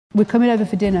We're coming over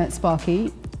for dinner, Sparky.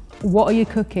 What are you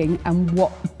cooking and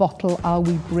what bottle are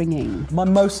we bringing? My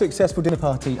most successful dinner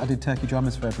party, I did turkey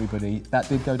drummers for everybody. That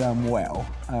did go down well.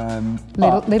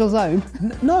 Little Zone?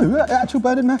 No, actual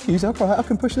Bernard Matthews. Okay, I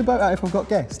can push the boat out if I've got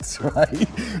guests, right?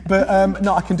 But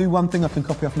no, I can do one thing. I can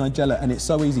copy off Nigella, and it's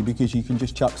so easy because you can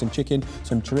just chuck some chicken,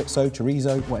 some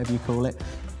chorizo, whatever you call it,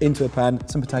 into a pan,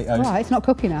 some potatoes. Right, it's not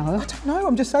cooking hour. I don't know,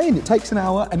 I'm just saying, it takes an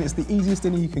hour and it's the easiest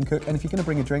dinner you can cook. And if you're going to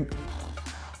bring a drink,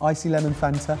 icy lemon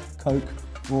Fanta, Coke,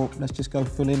 or let's just go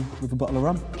full in with a bottle of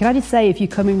rum. Can I just say, if you're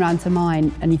coming round to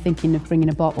mine and you're thinking of bringing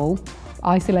a bottle,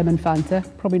 icy lemon Fanta,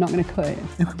 probably not going to cut it.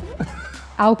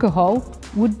 Alcohol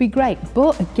would be great,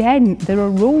 but again, there are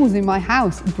rules in my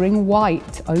house. Bring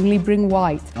white, only bring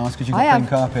white. Oh, it's because you've got cream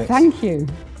carpets. Thank you.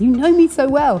 You know me so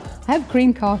well. I have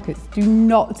cream carpets. Do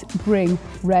not bring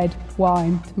red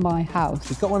wine to my house.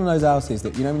 She's got one of those houses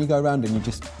that, you know, when you go around and you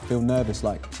just feel nervous,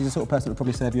 like she's the sort of person that would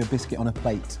probably serve you a biscuit on a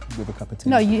plate with a cup of tea.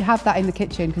 No, you have that in the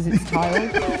kitchen because it's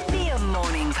tiled. Be a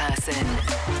morning person.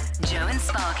 Jo and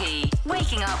Sparky,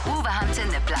 waking up Wolverhampton,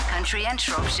 the Black Country and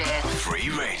Shropshire. Free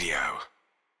Radio.